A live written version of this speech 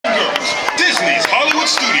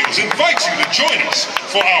invite you to join us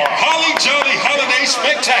for our Holly Jolly Holiday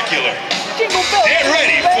Spectacular. Jingle bell. Get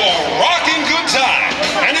ready for a rocking good time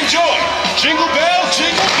and enjoy Jingle Bell,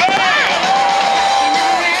 Jingle Bell!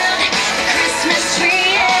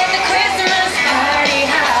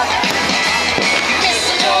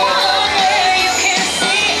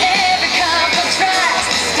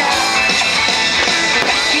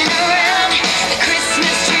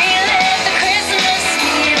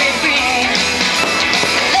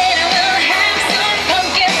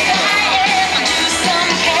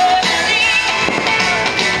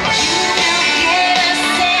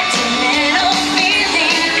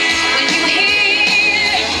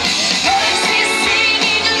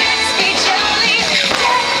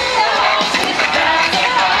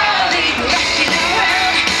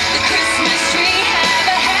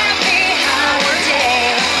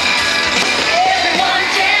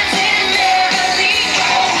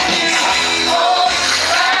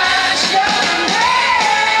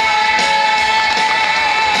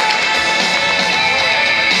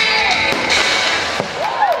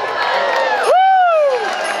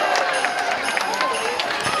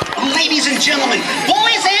 Ladies and gentlemen,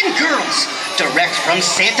 boys and girls, direct from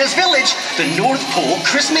Santa's Village, the North Pole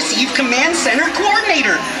Christmas Eve Command Center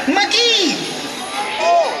Coordinator, McGee.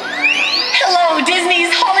 Hello, Disney's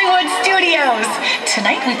Hollywood Studios.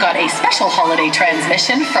 Tonight we've got a special holiday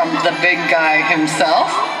transmission from the big guy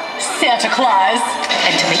himself, Santa Claus.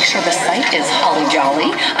 And to make sure the site is holly jolly,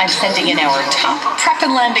 I'm sending in our top prep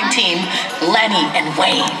and landing team, Lenny and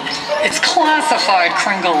Wayne. It's classified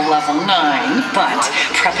Kringle level 9, but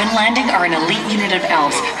prep and landing are an elite unit of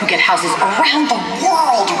elves who get houses around the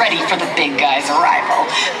world ready for the big guy's arrival.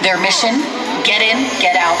 Their mission, get in,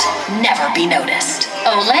 get out, never be noticed.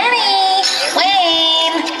 Oh, Lenny!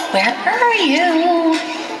 Wayne! Where are you?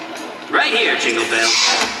 Right here, Jingle Bell.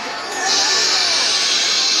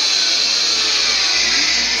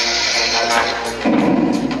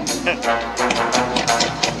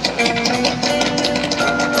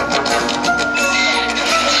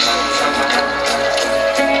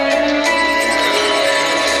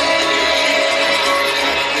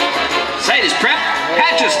 Site is prepped.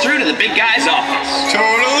 Patch us through to the big guy's office.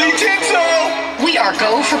 Totally tinsel! We are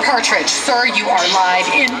go for Partridge. Sir, you are live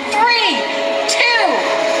in 3, 2,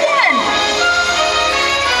 1.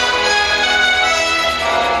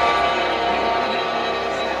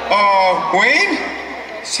 Wayne?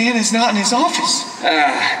 Santa's not in his office.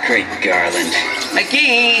 Ah, great Garland.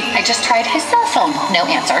 McGee! I just tried his cell phone. No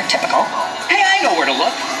answer. Typical. Hey, I know where to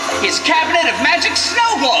look. His cabinet of magic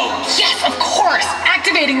snow globes. Yes, of course.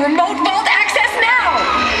 Activating remote vault access now.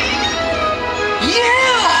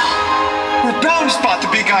 Yeah! We're bound to spot the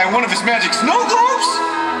big guy in one of his magic snow globes.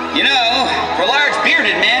 You know, for a large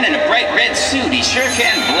bearded man in a bright red suit, he sure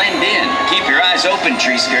can blend in. Keep your eyes open,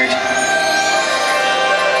 tree skirt.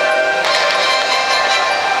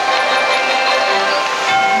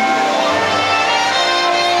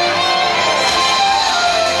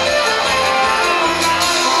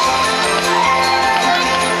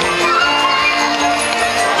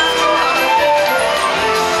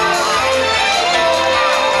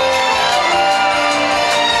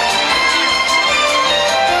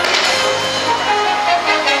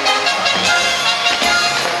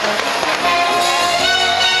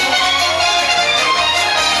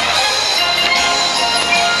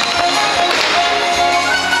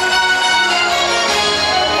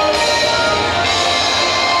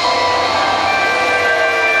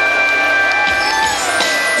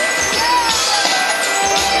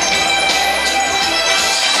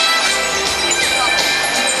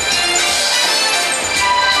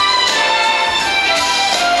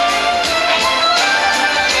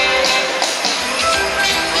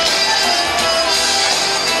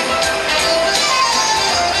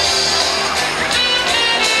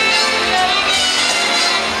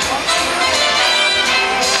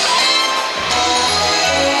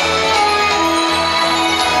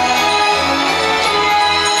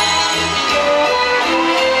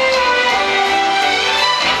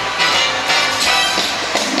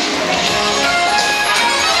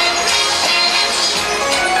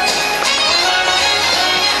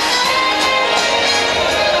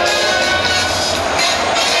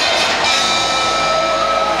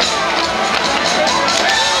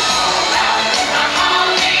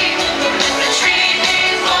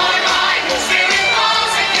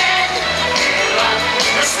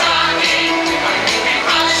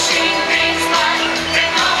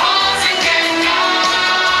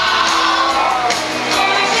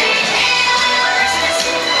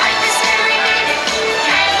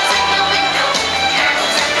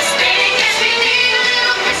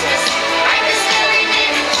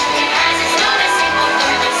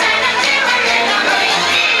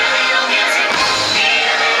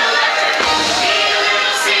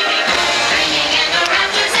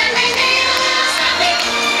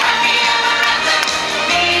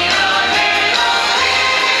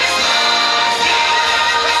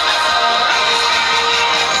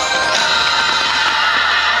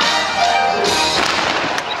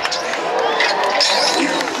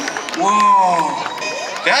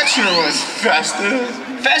 That sure was festive.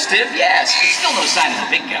 Festive, yes. Still no sign of the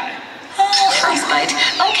big guy. Oh, hi, Spite.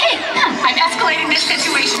 Okay, I'm escalating this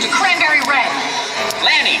situation to cranberry red.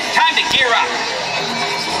 Lanny, time to gear up.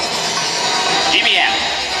 EBM.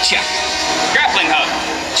 Check. Grappling hook.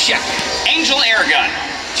 Check. Angel air gun.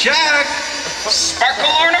 Check.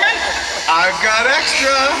 Sparkle ornament? I've got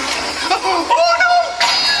extra. Oh no!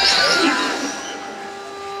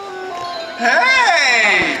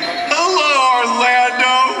 Hey! Hello,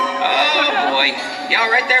 Orlando. Oh boy. You all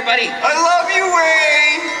right there, buddy? I love you,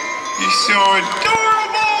 Wayne. You're so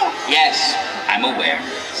adorable. Yes, I'm aware.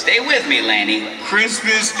 Stay with me, Lanny.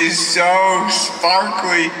 Christmas is so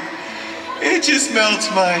sparkly. It just melts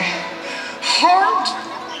my heart.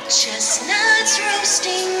 Chestnuts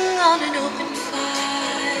roasting on an open fire.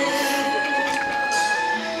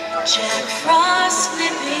 Jack Frost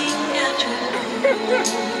nipping at your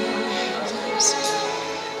nose.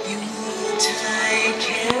 Yuletide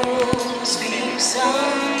carols being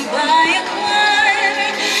sung by a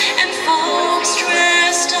choir, and folks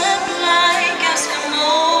dressed up like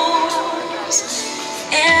Eskimos.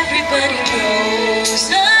 Everybody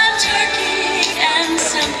knows a turkey and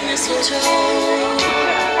some mistletoe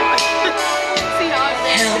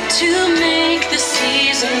help to make the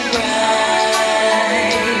season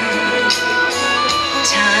bright.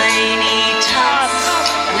 Tiny tots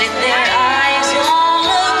with their eyes all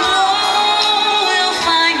aglow will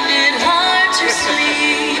find it hard to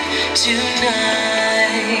sleep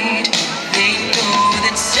tonight. They know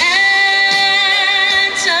that Santa's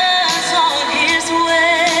on his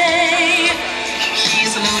way.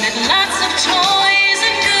 He's loaded lots of toys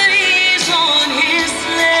and goodies on his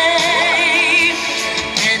sleigh.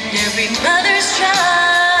 And every mother's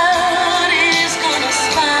child is gonna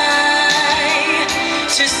spy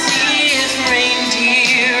to see if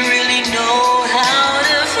reindeer really know how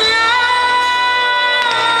to fly.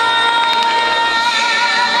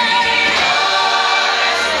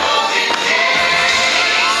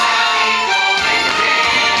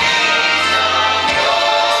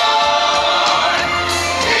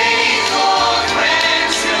 Faithful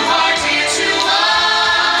friends who are dear to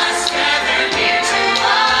us, gather near to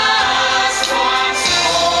us once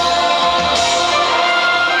more.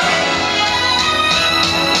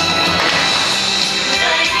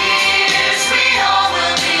 The years we all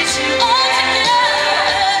will be together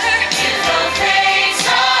in the face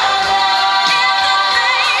of light.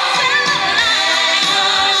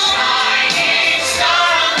 The shining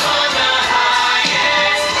star upon the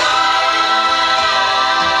highest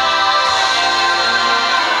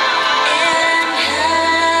and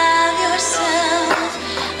have yourself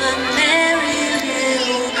a merry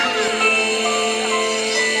little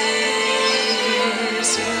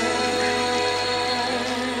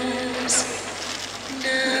Christmas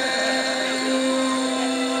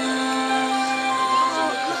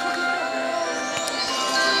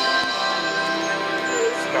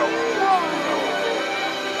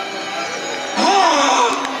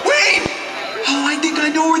Wayne! Oh, I think I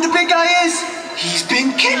know where the big guy is. He's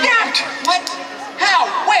been kidnapped. What? How?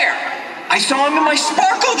 Where? I saw him in my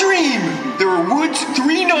sparkle dream. There were woods,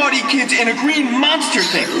 3 naughty kids, and a green monster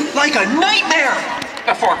thing. Like a nightmare.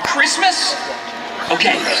 Before Christmas?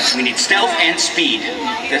 Okay, we need stealth and speed.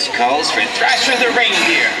 This calls for Thrasher the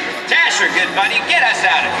reindeer. Dasher, good buddy, get us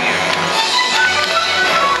out of here.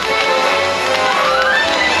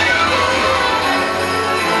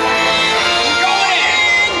 Going in!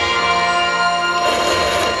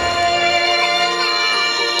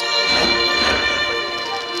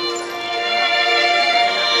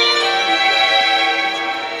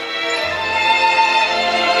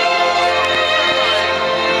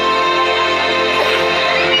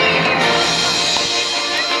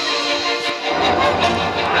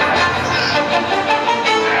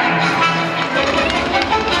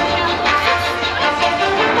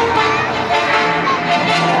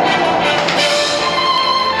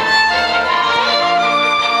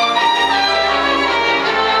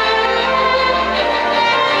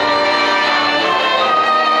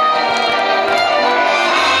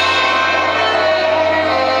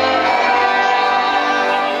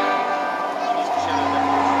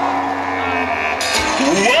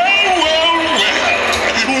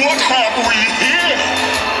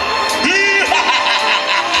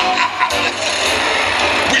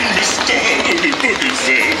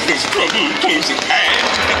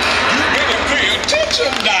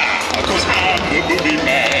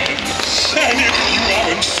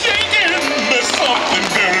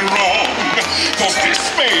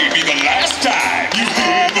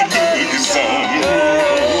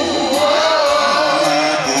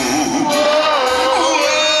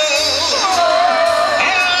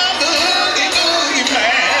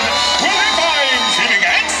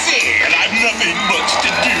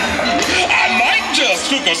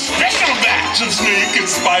 a special batch of snake and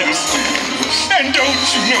spider steel. And don't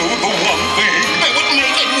you know the one thing that would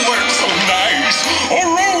make it work so nice? A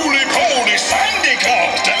roly-poly sandy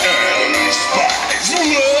claws to earn spice.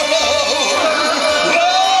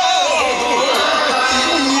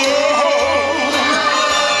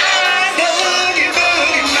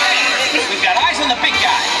 We've got eyes on the big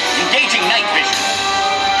guy, engaging night vision.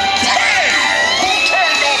 Hey! Who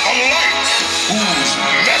turned off the lights? Who's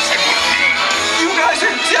messing with me? You guys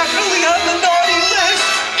are definitely on the naughty list.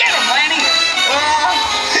 Get him, Lanny!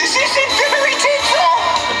 This isn't very tinsel.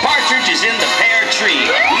 The partridge is in the pear tree.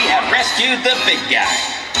 We have rescued the big guy.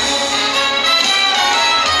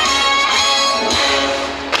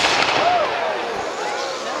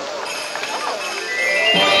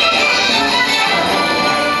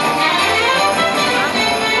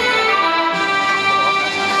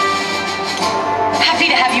 Happy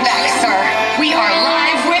to have you back, sir. We are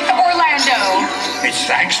live with Orlando. It's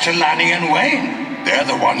thanks to Lanny and Wayne. They're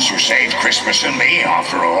the ones who saved Christmas and me,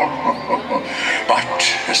 after all. But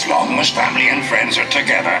as long as family and friends are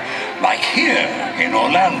together, like here in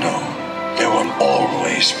Orlando, there will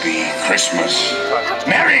always be Christmas.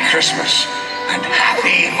 Merry Christmas and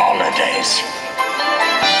happy holidays.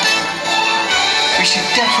 We should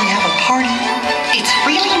definitely have a party. It's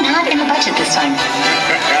really not in the budget this time.